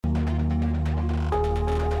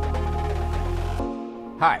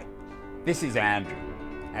Hi, this is Andrew,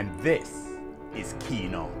 and this is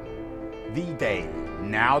Keen On, the daily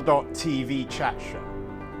now.tv chat show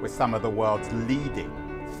with some of the world's leading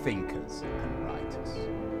thinkers and writers.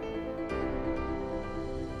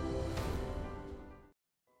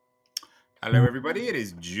 Hello, everybody. It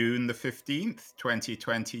is June the 15th,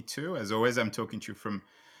 2022. As always, I'm talking to you from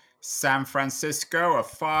San Francisco, a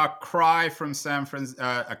far cry from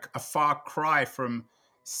a far cry from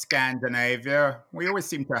Scandinavia. We always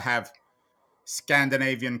seem to have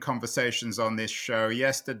Scandinavian conversations on this show.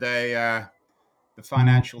 Yesterday, the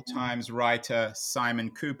Financial Times writer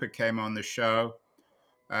Simon Cooper came on the show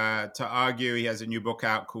to argue. He has a new book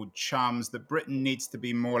out called Chums, that Britain needs to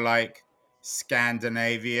be more like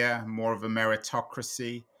Scandinavia, more of a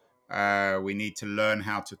meritocracy. We need to learn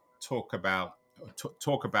how to talk about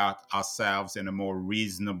ourselves in a more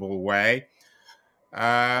reasonable way.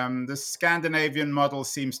 The Scandinavian model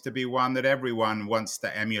seems to be one that everyone wants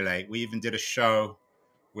to emulate. We even did a show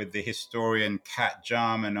with the historian Kat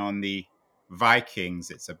Jarman on the Vikings.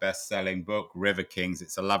 It's a best-selling book, River Kings.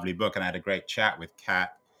 It's a lovely book, and I had a great chat with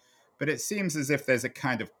Kat. But it seems as if there's a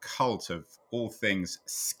kind of cult of all things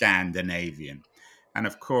Scandinavian. And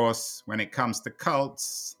of course, when it comes to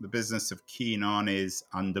cults, the business of Keen On is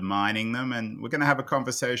undermining them. And we're going to have a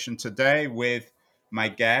conversation today with my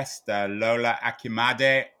guest, Lola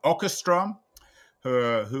Akimade Åkerström,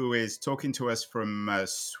 who is talking to us from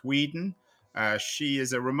Sweden. She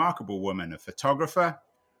is a remarkable woman, a photographer,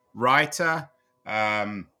 writer.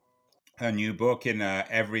 Her new book, In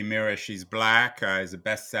Every Mirror She's Black, is a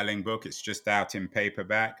best-selling book. It's just out in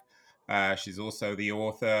paperback. She's also the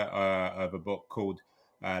author of a book called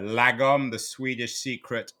Lagom, The Swedish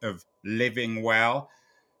Secret of Living Well.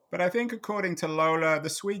 But I think, according to Lola, the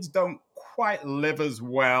Swedes don't quite live as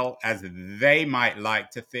well as they might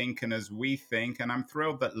like to think and as we think. And I'm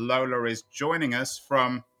thrilled that Lola is joining us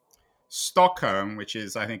from Stockholm, which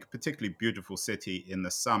is, I think, a particularly beautiful city in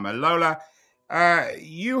the summer. Lola,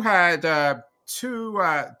 you had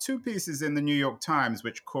two pieces in the New York Times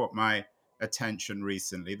which caught my attention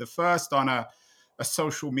recently. The first on a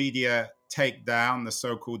social media takedown, the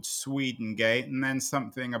so-called Sweden Gate, and then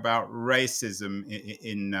something about racism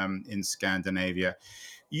in Scandinavia.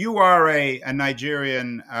 You are a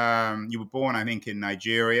Nigerian. You were born, I think, in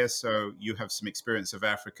Nigeria, so you have some experience of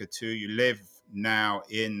Africa too. You live now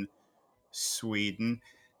in Sweden.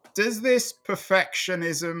 Does this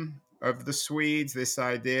perfectionism of the Swedes, this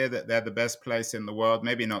idea that they're the best place in the world,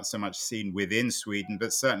 maybe not so much seen within Sweden,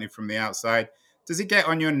 but certainly from the outside, does it get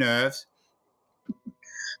on your nerves?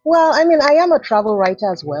 Well, I mean, I am a travel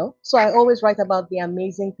writer as well. So I always write about the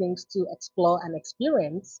amazing things to explore and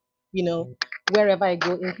experience, wherever I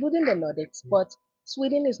go, including the Nordics. But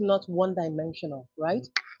Sweden is not one dimensional, right?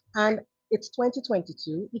 And it's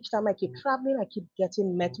 2022. Each time I keep traveling, I keep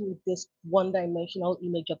getting met with this one dimensional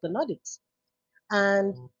image of the Nordics.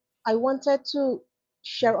 And I wanted to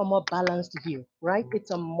share a more balanced view, right? It's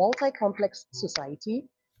a multi complex society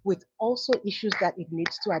with also issues that it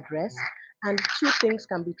needs to address. And two things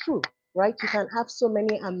can be true, right? You can have so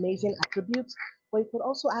many amazing attributes, but you could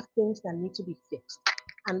also have things that need to be fixed.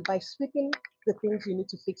 And by sweeping the things you need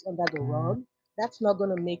to fix under the rug, that's not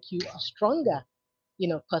going to make you a stronger,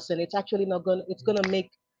 person. It's actually not going. It's going to make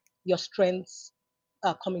your strengths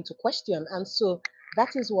come into question. And so that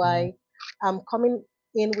is why I'm coming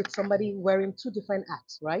in with somebody wearing two different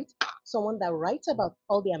hats, right? Someone that writes about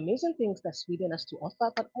all the amazing things that Sweden has to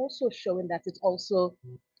offer, but also showing that it's also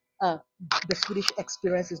uh, the Swedish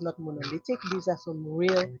experience is not monolithic. These are some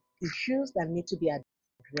real issues that need to be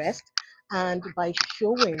addressed. And by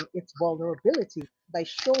showing its vulnerability, by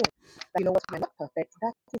showing that, what, we're not perfect,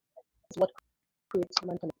 that is what creates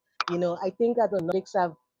human connection. I think that the Nordics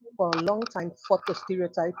have for a long time fought the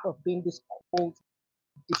stereotype of being this cold,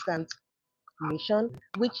 distant nation,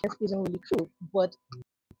 which isn't really true. But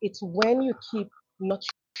it's when you keep not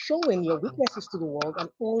showing your weaknesses to the world and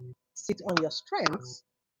only sit on your strengths,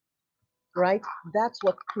 right? That's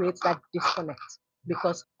what creates that disconnect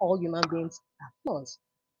because all human beings are flaws.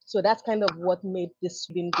 So that's kind of what made this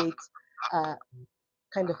Sweden Gate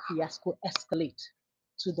kind of fiasco escalate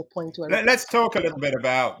to the point where Let's talk a little bit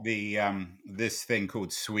about the this thing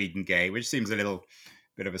called Sweden Gate, which seems a little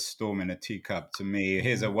bit of a storm in a teacup to me.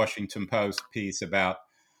 Here's a Washington Post piece about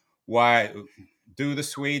why do the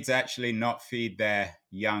Swedes actually not feed their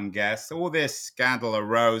young guests? All this scandal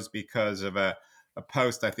arose because of a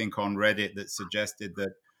post, I think, on Reddit that suggested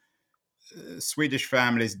that Swedish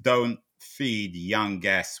families don't feed young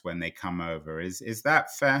guests when they come over. Is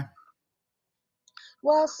that fair?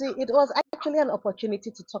 Well, see, it was actually an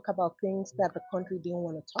opportunity to talk about things that the country didn't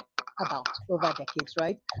want to talk about over decades,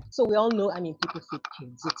 right? So we all know, I mean, people feed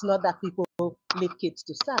kids. It's not that people leave kids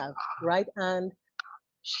to starve, right? And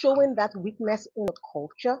showing that weakness in a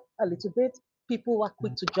culture a little bit, people were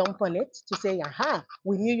quick to jump on it to say, aha,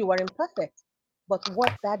 we knew you were imperfect. But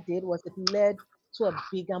what that did was it led to a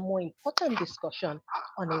bigger, more important discussion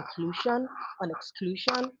on inclusion, on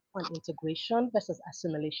exclusion, on integration versus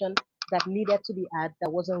assimilation that needed to be had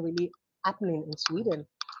that wasn't really happening in Sweden.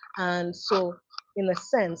 And so, in a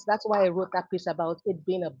sense, that's why I wrote that piece about it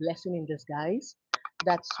being a blessing in disguise,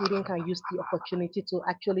 that Sweden can use the opportunity to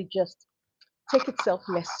actually just take itself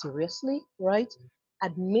less seriously, right?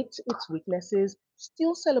 Admit its weaknesses,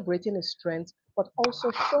 still celebrating its strengths, but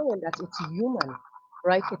also showing that it's human,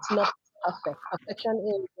 right? It's not perfect.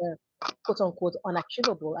 Perfection is quote unquote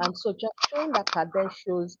unachievable. And so just showing that part then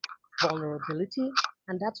shows vulnerability,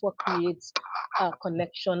 and that's what creates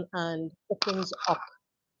connection and opens up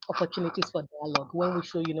opportunities for dialogue. When we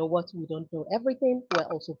show, you know what, we don't know everything, we're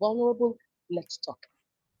also vulnerable. Let's talk.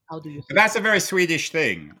 How do you But feel? that's a very Swedish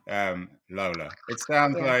thing, Lola. It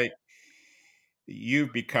sounds Yeah. like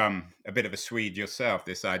you've become a bit of a Swede yourself.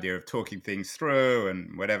 This idea of talking things through,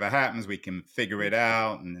 and whatever happens, we can figure it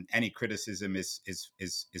out, and any criticism is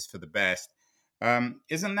for the best.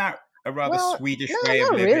 Isn't that a rather Well, Swedish no, way of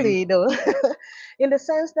not living? really, though. In the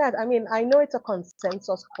sense that, I mean, I know it's a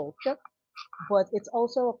consensus culture, but it's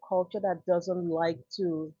also a culture that doesn't like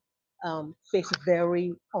to face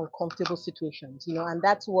very uncomfortable situations, and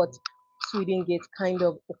that's what Sweden Gate kind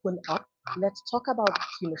of opened up. Let's talk about,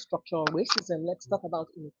 structural racism. Let's talk about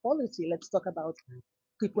inequality. Let's talk about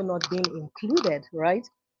people not being included, right?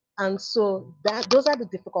 And so that those are the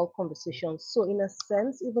difficult conversations. So in a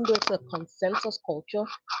sense, even though it's a consensus culture,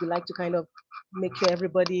 we like to kind of make sure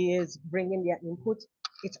everybody is bringing their input.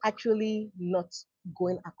 It's actually not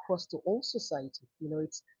going across to all society.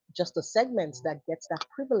 It's just a segment that gets that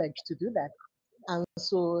privilege to do that. And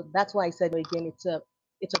so that's why I said again, it's a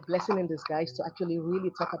blessing in disguise to actually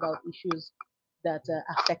really talk about issues that are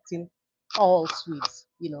affecting all Swedes.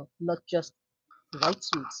 Not just white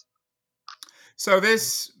Swedes. So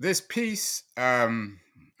this piece on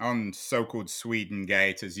so-called Sweden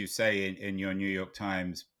Gate, as you say in your New York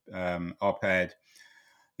Times op-ed,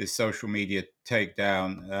 this social media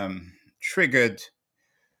takedown triggered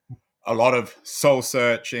a lot of soul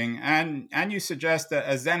searching, and you suggest a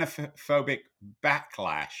xenophobic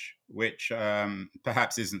backlash, which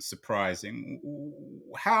perhaps isn't surprising.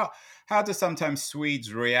 How do sometimes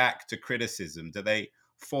Swedes react to criticism? Do they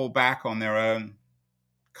fall back on their own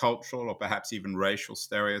cultural or perhaps even racial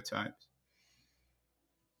stereotypes?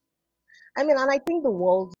 I mean, and I think the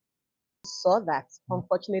world saw that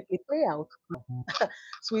unfortunately play out.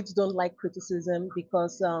 Swedes don't like criticism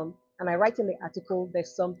because, and I write in the article,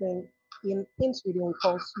 there's something in Sweden we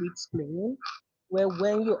call Swedes playing, where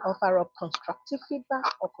when you offer up constructive feedback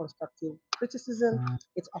or constructive criticism,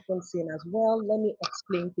 it's often seen as, well, let me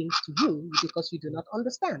explain things to you because you do not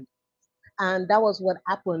understand. And that was what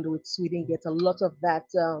happened with Sweden Gets a lot of that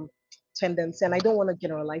tendency, and I don't want to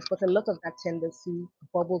generalize, but a lot of that tendency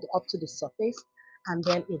bubbled up to the surface. And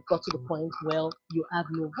then it got to the point where you have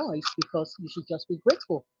no voice because you should just be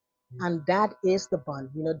grateful. And that is the bond.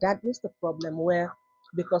 That is the problem where,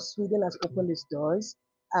 because Sweden has opened its doors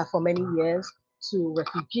for many years to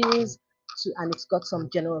refugees, and it's got some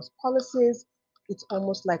generous policies. It's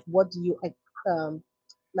almost like, what do you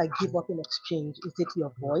like give up in exchange? Is it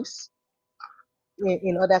your voice?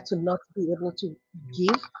 In order to not be able to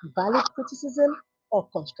give valid criticism or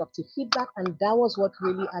constructive feedback. And that was what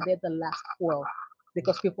really added the last fuel,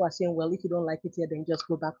 because people are saying, well, if you don't like it here, then just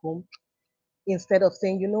go back home. Instead of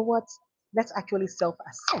saying, you know what, let's actually self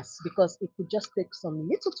assess, because it could just take some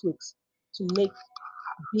little tweaks to make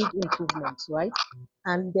big improvements, right?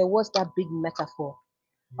 And there was that big metaphor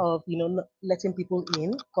of letting people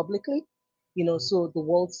in publicly. So the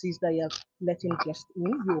world sees that you're letting guests in,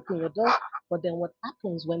 you open your door, but then what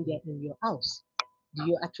happens when they're in your house? Do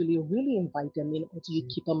you actually really invite them in, or do you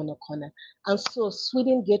keep them in a corner? And so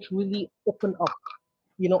Sweden Gate really opened up,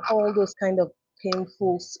 all those kind of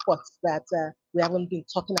painful spots that we haven't been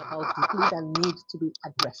talking about deeply that need to be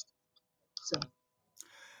addressed. So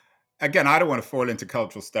Again, I don't want to fall into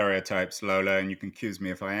cultural stereotypes, Lola, and you can accuse me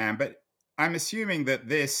if I am, but I'm assuming that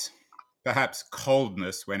this perhaps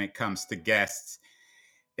coldness when it comes to guests,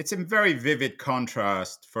 it's in very vivid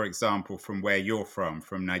contrast, for example, from where you're from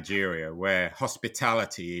Nigeria, where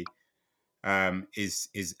hospitality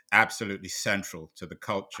is absolutely central to the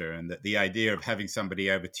culture, and that the idea of having somebody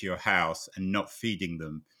over to your house and not feeding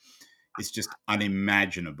them is just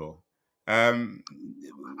unimaginable. Um,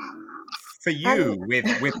 for And you,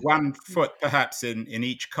 with one foot perhaps in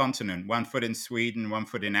each continent, one foot in Sweden, one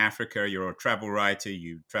foot in Africa, you're a travel writer,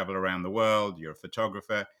 you travel around the world, you're a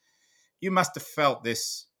photographer. You must have felt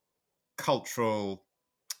this cultural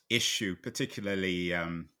issue particularly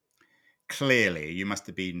clearly. You must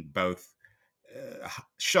have been both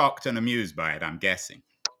shocked and amused by it, I'm guessing.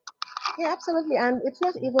 yeah, absolutely. And it's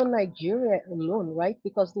not even Nigeria alone, right?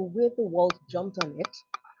 Because the way the world jumped on it,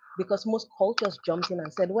 because most cultures jumped in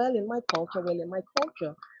and said, well, in my culture, well, in my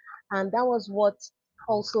culture. And that was what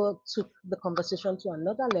also took the conversation to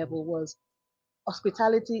another level was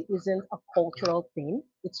hospitality isn't a cultural thing.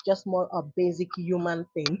 It's just more a basic human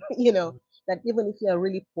thing, that even if you're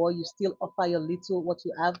really poor, you still offer your little what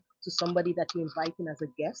you have to somebody that you invite in as a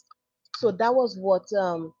guest. So that was what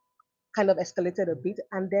kind of escalated a bit.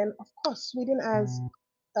 And then, of course, Sweden has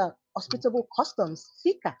hospitable customs,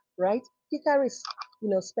 fika, right? Fika is,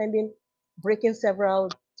 spending, breaking several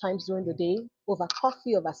times during the day over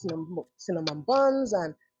coffee, over cinnamon buns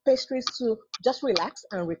and pastries to just relax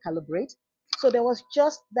and recalibrate. So there was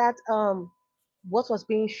just that what was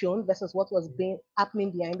being shown versus what was being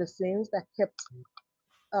happening behind the scenes that kept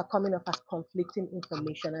coming up as conflicting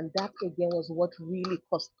information, and that again was what really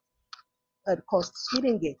caused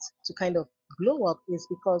Swedengate to kind of blow up, is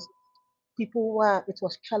because it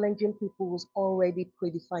was challenging people's already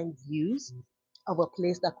predefined views of a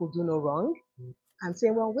place that could do no wrong and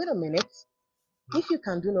saying, well, wait a minute, if you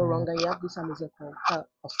can do no wrong and you have this amazing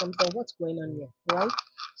or something, what's going on here, right?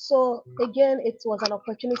 So again, it was an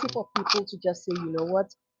opportunity for people to just say, you know what,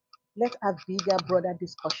 let's have bigger, broader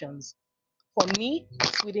discussions. For me,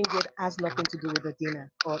 Sweden Gate has nothing to do with the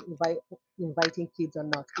dinner or inviting kids or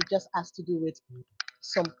not. It just has to do with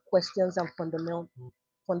some questions and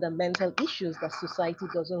fundamental issues that society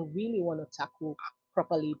doesn't really want to tackle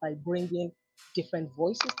properly by bringing different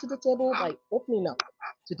voices to the table, by opening up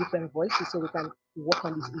to different voices so we can work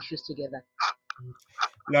on these issues together.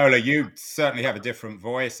 Lola, you certainly have a different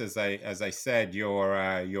voice. As I said,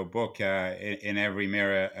 your book, in Every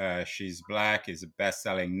Mirror, She's Black, is a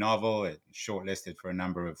best-selling novel. It's shortlisted for a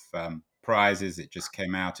number of prizes. It just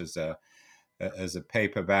came out as a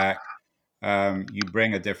paperback. You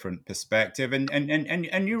bring a different perspective,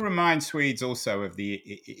 and you remind Swedes also of the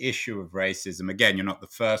issue of racism. Again, you're not the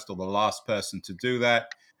first or the last person to do that,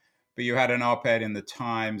 but you had an op-ed in the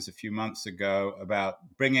Times a few months ago about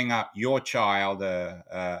bringing up your child,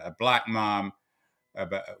 a black mom,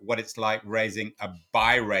 about what it's like raising a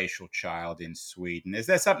biracial child in Sweden. Is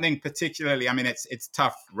there something particularly? I mean, it's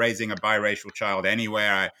tough raising a biracial child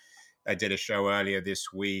anywhere. I did a show earlier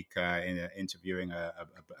this week interviewing a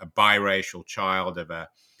biracial child of a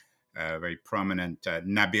very prominent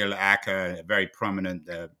Nabil Acker, a very prominent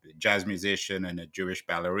jazz musician and a Jewish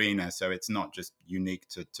ballerina. So it's not just unique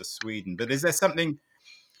to Sweden. But is there something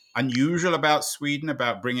unusual about Sweden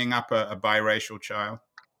about bringing up a biracial child?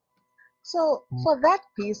 So for that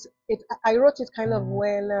piece, I wrote it kind of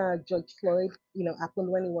when George Floyd, happened,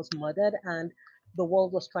 when he was murdered, and the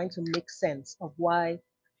world was trying to make sense of why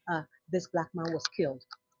this black man was killed.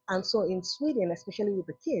 And so in Sweden, especially with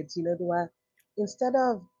the kids, they were, instead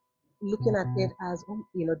of looking at it as, oh,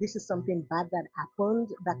 this is something bad that happened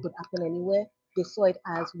that could happen anywhere, they saw it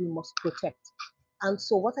as we must protect. And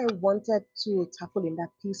so what I wanted to tackle in that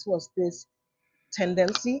piece was this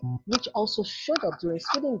tendency, which also showed up during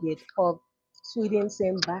Sweden Gate, of Sweden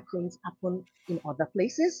saying bad things happen in other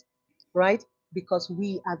places, right? Because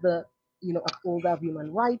we are the, upholder of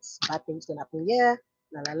human rights, bad things don't happen here,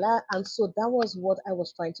 la la la. And so that was what I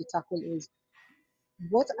was trying to tackle, is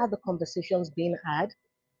what are the conversations being had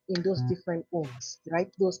in those different homes,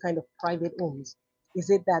 right? Those kind of private homes. Is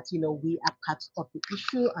it that, we are part of the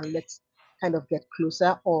issue and let's kind of get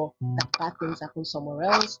closer, or that bad things happen somewhere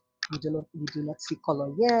else? We do not see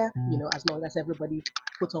color here, as long as everybody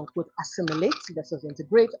quote unquote assimilates versus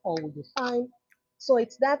integrate, all will be fine. So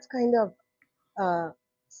it's that kind of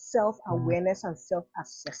self-awareness and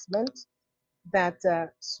self-assessment that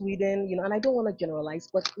Sweden, and I don't want to generalize,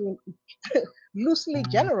 but in loosely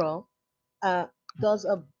general, uh, does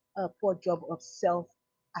a poor job of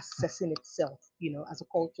self-assessing itself, as a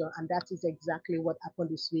culture, and that is exactly what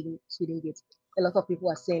happened with Sweden Gate. A lot of people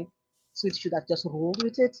are saying Sweden should have just rolled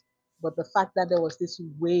with it, but the fact that there was this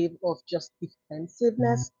wave of just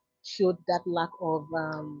defensiveness showed that lack of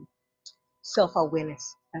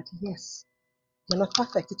self-awareness. That yes, you're not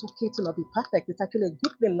perfect. It's okay to not be perfect. It's actually a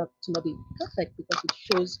good thing not to not be perfect, because it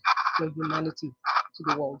shows your humanity to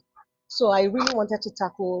the world. So I really wanted to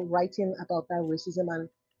tackle writing about that racism, and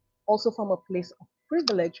also from a place of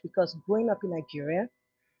privilege, because growing up in Nigeria,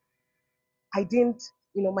 I didn't,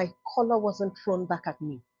 my color wasn't thrown back at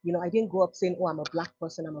me. You know, I didn't grow up saying, oh, I'm a black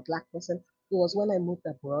person, I'm a black person. It was when I moved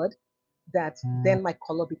abroad that then my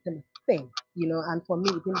color became a thing, you know, and for me,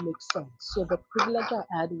 it didn't make sense. So the privilege I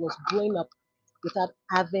had was growing up without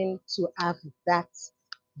having to have that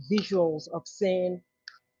visuals of saying,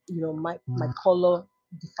 you know, my color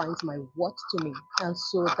defines my what to me. And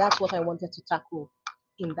so that's what I wanted to tackle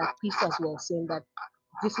in that piece as well, saying that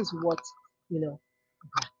this is what, you know,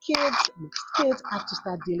 black kids, mixed kids have to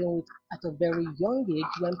start dealing with at a very young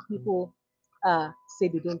age when people say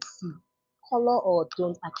they don't see color or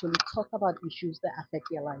don't actually talk about issues that affect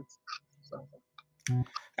their lives. So,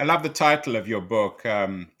 I love the title of your book,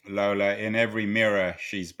 Lola. In Every Mirror,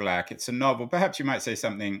 She's Black. It's a novel. Perhaps you might say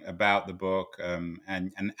something about the book, and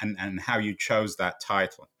how you chose that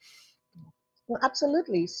title. well,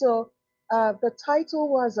 absolutely. So the title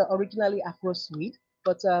was originally Afro Swede,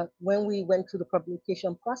 but when we went through the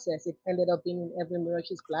publication process, it ended up being In Every Mirror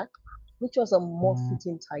She's Black, which was a more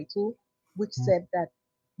fitting title, which said that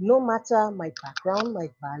no matter my background, my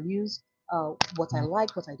values, what I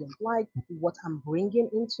like, what I don't like, what I'm bringing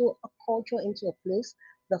into a culture, into a place,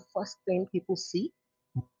 the first thing people see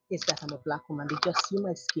is that I'm a black woman. They just see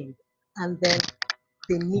my skin. And then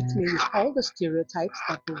they meet me with all the stereotypes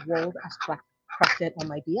that the world has crafted on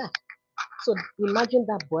my behalf. So imagine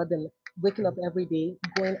that burden, waking up every day,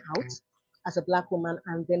 going out as a black woman,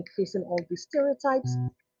 and then facing all these stereotypes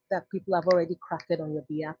that people have already crafted on your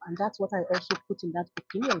behalf. And that's what I also put in that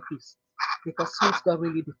opinion piece. Because Sweets got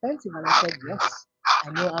really defensive, and I said, yes,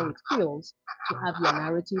 I know how it feels to have your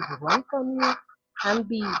narrative run from you and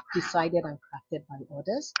be decided and crafted by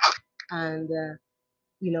others. And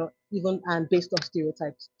you know, even and based on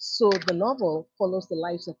stereotypes. So the novel follows the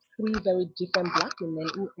lives of three very different black women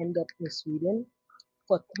who end up in Sweden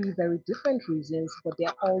for three very different reasons, but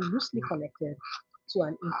they're all loosely connected to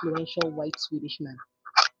an influential white Swedish man.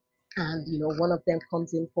 And you know, one of them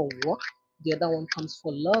comes in for work, the other one comes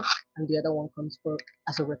for love, and the other one comes for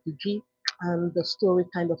as a refugee. And the story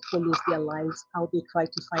kind of follows their lives, how they try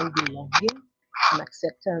to find belonging and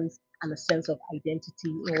acceptance and a sense of identity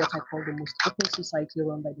in what I call the most open society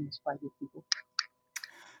run by the most private people.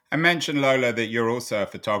 I mentioned, Lola, that you're also a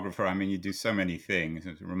photographer. I mean, you do so many things.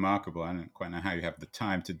 It's remarkable. I don't quite know how you have the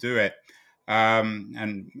time to do it.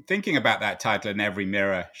 And thinking about that title, In Every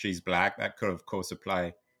Mirror, She's Black, that could, of course,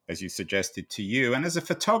 apply, as you suggested, to you. And as a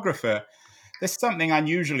photographer, there's something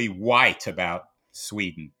unusually white about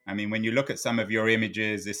Sweden. I mean, when you look at some of your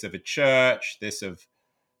images, this of a church, this of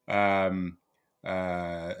um,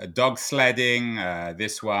 dog sledding.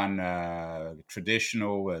 This one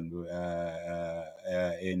traditional and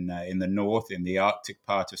in the north, in the Arctic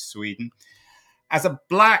part of Sweden. As a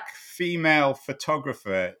black female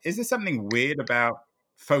photographer, is there something weird about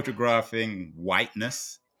photographing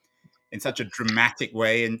whiteness in such a dramatic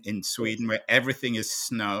way in Sweden, Yes. where everything is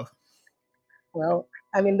snow? Well,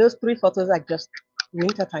 I mean, those three photos are just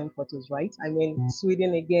wintertime photos, right? I mean,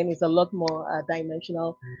 Sweden again is a lot more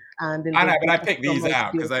dimensional, and in I the know, but I winter picked these summer it's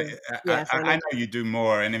out because beautiful. Yes, I I know. know you do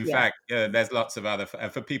more, and in Yeah, fact, there's lots of other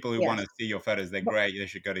for people who want yes. to see your photos. They're But great. They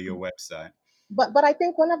should go to your website. but I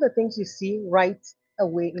think one of the things you see right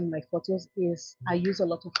away in my photos is I use a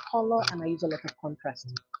lot of color and I use a lot of contrast,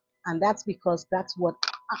 and that's because that's what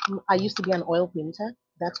I used to be an oil painter.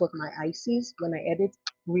 That's what my eye sees when I edit.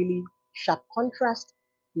 Really sharp contrast,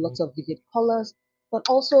 lots of vivid colors, but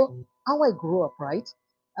also how I grew up. Right.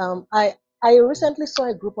 Um, I I recently saw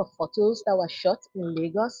a group of photos that were shot in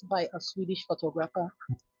Lagos by a Swedish photographer,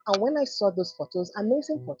 and when I saw those photos,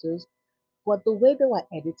 amazing photos, but the way they were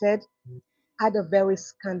edited had a very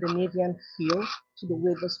Scandinavian feel to the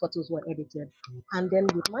way those photos were edited. And then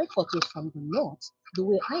with my photos from the north, the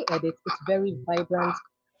way I edit, it's very vibrant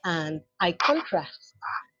and I contrast,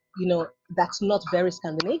 you know, that's not very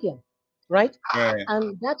Scandinavian, right? Right.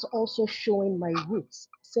 And that's also showing my roots,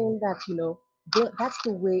 saying that, you know, that's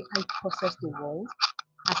the way I process the world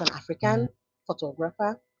as an African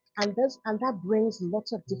photographer. And that brings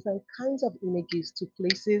lots of different kinds of images to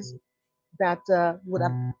places that would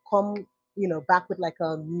have come, you know, back with like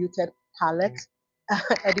a muted palette,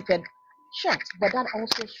 edited shot. But that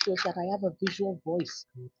also shows that I have a visual voice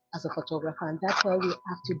as a photographer, and that's why we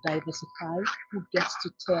have to diversify who gets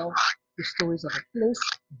to tell the stories of a place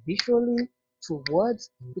visually through words,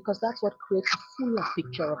 because that's what creates a fuller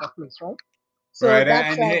picture of a place, right? So Right,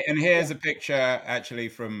 that's and yeah. here's a picture actually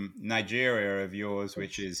from Nigeria of yours,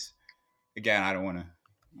 which Yes. is, again, I don't want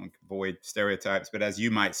to avoid stereotypes, but as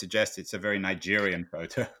you might suggest, it's a very Nigerian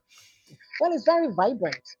photo. Well, it's very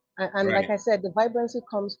vibrant, and like Right. I said, the vibrancy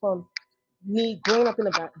comes from me growing up in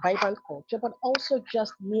a vibrant culture, but also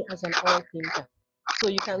just me as an oil painter. So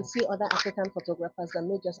you can see other African photographers that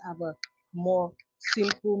may just have a more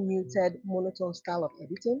simple, muted, monotone style of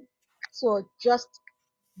editing. So just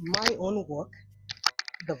my own work,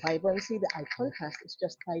 the vibrancy, the eye contrast is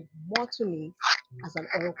just tied more to me as an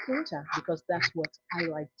oil painter because that's what I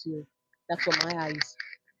like to, that's what my eyes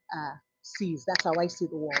sees. That's how I see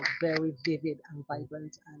the world, very vivid and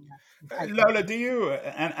vibrant and high Lola, do contrast. you,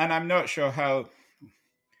 and I'm not sure how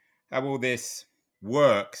all this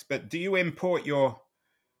works, but do you import your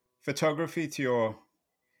photography to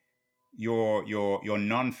your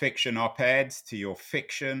non-fiction op-eds to your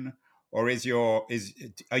fiction, or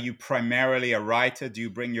are you primarily a writer? Do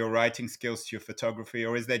you bring your writing skills to your photography,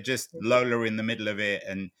 or is there just Lola in the middle of it,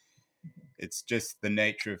 and it's just the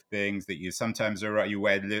nature of things that you sometimes are you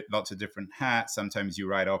wear lots of different hats, sometimes you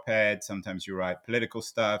write op-ed, sometimes you write political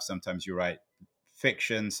stuff, sometimes you write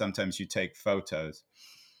fiction, sometimes you take photos.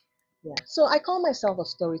 Yeah. So I call myself a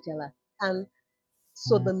storyteller. And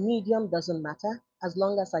so the medium doesn't matter as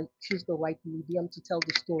long as I choose the right medium to tell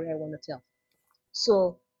the story I want to tell.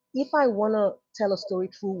 So if I want to tell a story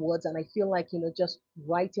through words and I feel like, just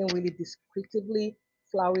writing really descriptively,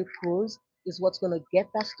 flowery prose is what's going to get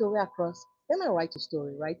that story across, then I write a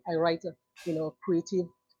story, right? I write a, creative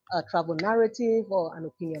travel narrative or an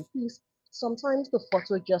opinion piece. Sometimes the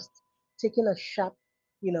photo just taking a sharp,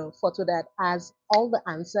 photo that has all the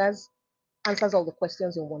answers all the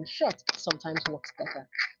questions in one shot sometimes works better.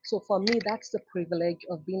 So for me, that's the privilege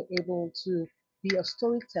of being able to be a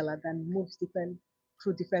storyteller that moves different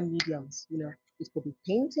through different mediums. It could be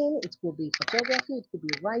painting, it could be photography, it could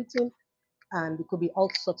be writing, and it could be all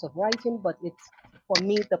sorts of writing. But it's for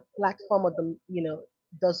me, the platform of the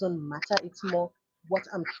doesn't matter. It's more what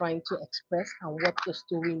I'm trying to express and what the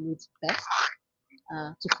story needs best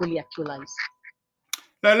to fully actualize.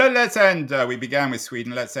 No, let's end. We began with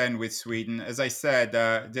Sweden. Let's end with Sweden. As I said,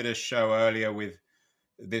 did a show earlier with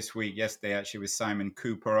this week, yesterday actually, with Simon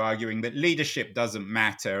Cooper, arguing that leadership doesn't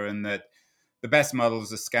matter and that the best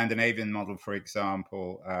models, the Scandinavian model, for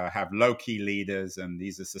example, have low-key leaders, and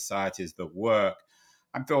these are societies that work.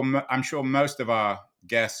 I'm sure most of our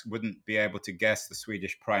guests wouldn't be able to guess the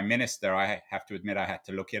Swedish Prime Minister. I have to admit I had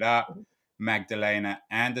to look it up, Magdalena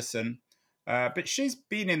Andersson. But she's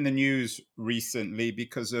been in the news recently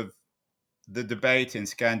because of the debate in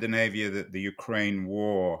Scandinavia that the Ukraine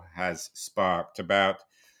war has sparked about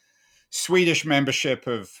Swedish membership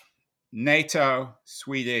of NATO,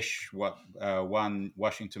 what one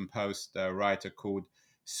Washington Post writer called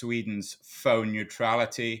Sweden's faux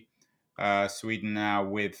neutrality. Sweden now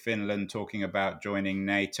with Finland talking about joining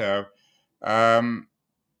NATO. Um,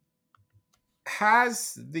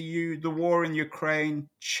 has the war in Ukraine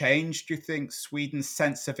changed, do you think, Sweden's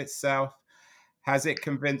sense of itself? Has it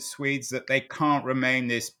convinced Swedes that they can't remain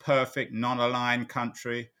this perfect non-aligned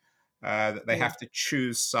country, that they Mm. have to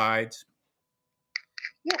choose sides?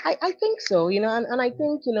 Yeah, I think so, and I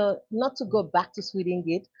think, not to go back to Sweden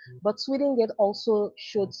Gate, but Sweden Gate also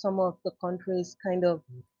showed some of the country's kind of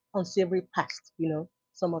unsavory past,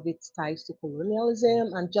 some of its ties to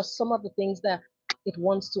colonialism and just some of the things that it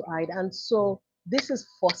wants to hide. And so this is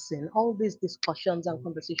forcing all these discussions and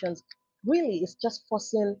conversations, really, it's just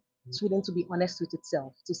forcing Sweden to be honest with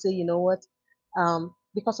itself, to say, you know what,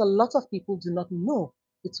 because a lot of people do not know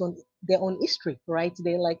its own their own history, right?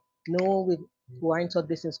 They like, no, we weren't taught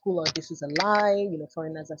this in school, or this is a lie.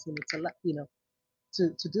 Foreigners are saying it's a lie,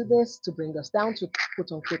 to do this, to bring us down, to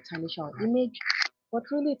quote unquote tarnish our image. But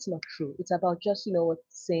really, it's not true. It's about just,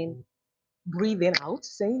 saying, breathing out,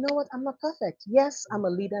 saying, you know what, I'm not perfect. Yes, I'm a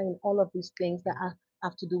leader in all of these things that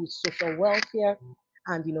have to do with social welfare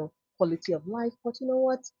and, quality of life. But you know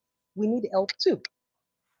what? We need help too.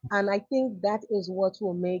 And I think that is what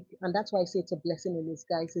will make, and that's why I say it's a blessing in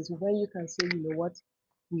disguise, is when you can say, you know what,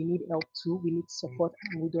 we need help too, we need support,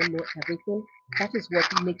 and we don't know everything. That is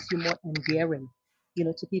what makes you more endearing,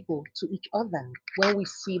 to people, to each other. When we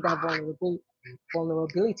see that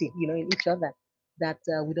vulnerability, in each other, that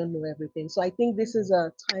we don't know everything. So I think this is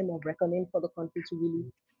a time of reckoning for the country to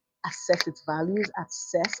really assess its values,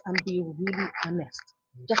 assess and be really honest.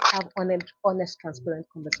 Just have honest, transparent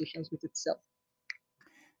conversations with itself.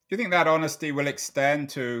 Do you think that honesty will extend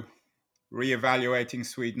to reevaluating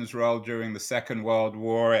Sweden's role during the Second World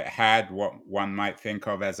War? It had what one might think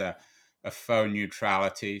of as a faux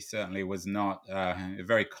neutrality, certainly was not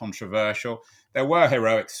very controversial. There were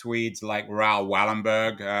heroic Swedes like Raoul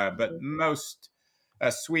Wallenberg, but most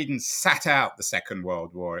Sweden sat out the Second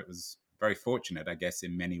World War. It was very fortunate, I guess,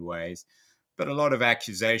 in many ways. But a lot of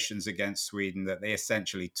accusations against Sweden that they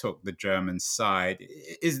essentially took the German side.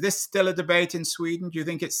 Is this still a debate in Sweden? Do you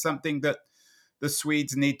think it's something that the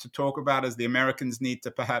Swedes need to talk about, as the Americans need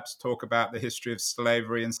to perhaps talk about the history of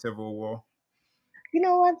slavery and civil war? You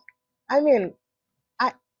know what? I mean,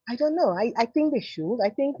 I I don't know. I think they should. I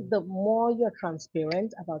think the more you're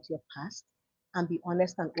transparent about your past and be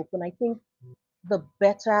honest and open, I think the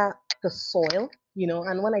better the soil,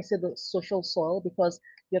 and when I say the social soil, because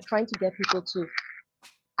you're trying to get people to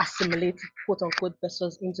assimilate, quote unquote,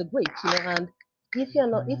 versus integrate, and if you're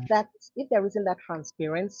not, if there isn't that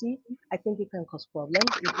transparency, I think it can cause problems.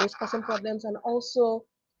 It is causing problems, and also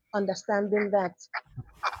understanding that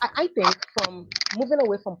I think from moving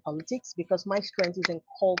away from politics, because my strength is in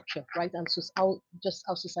culture, right? And so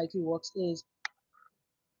how society works is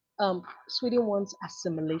Sweden wants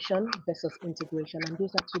assimilation versus integration, and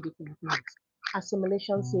those are two different things.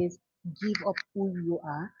 Assimilation says give up who you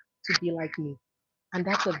are to be like me, and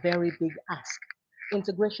that's a very big ask.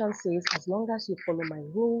 Integration says as long as you follow my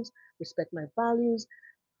rules, respect my values,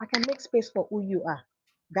 I can make space for who you are.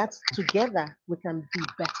 That's together we can be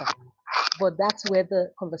better. But that's where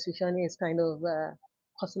the conversation is kind of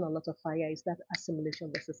causing a lot of fire, is that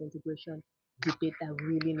assimilation versus integration debate that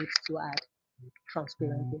really needs to add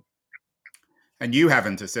transparently. And you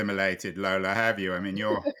haven't assimilated, Lola, have you? I mean,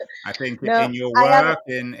 I think No, in your I have work,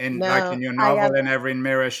 in like no, in your I have novel, In Every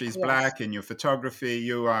Mirror She's yes, Black, in your photography,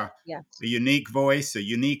 you are yes. a unique voice, a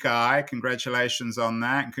unique eye. Congratulations on that.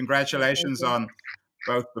 And Oh, thank congratulations you, on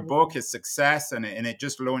both the thank book, you. its success, and it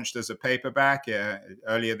just launched as a paperback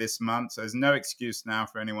earlier this month. So there's no excuse now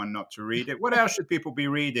for anyone not to read it. What else should people be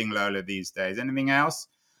reading, Lola, these days? Anything else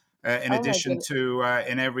in Oh my addition goodness, to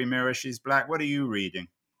In Every Mirror She's Black? What are you reading?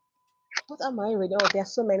 what am I reading? Oh,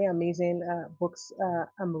 there's so many amazing books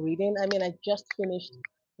I'm reading. I mean, I just finished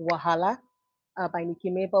Wahala by Nikki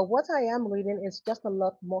May, but what I am reading is just a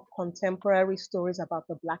lot more contemporary stories about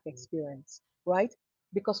the Black experience, right?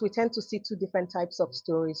 Because we tend to see two different types of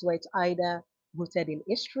stories where it's either rooted in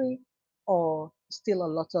history or still a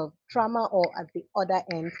lot of trauma, or at the other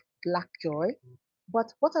end, Black joy.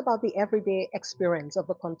 But what about the everyday experience of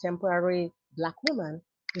a contemporary Black woman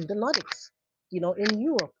in the Nordics? In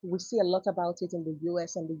Europe, we see a lot about it in the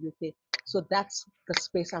US and the UK. So that's the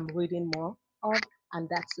space I'm reading more of, and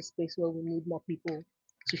that's the space where we need more people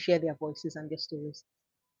to share their voices and their stories.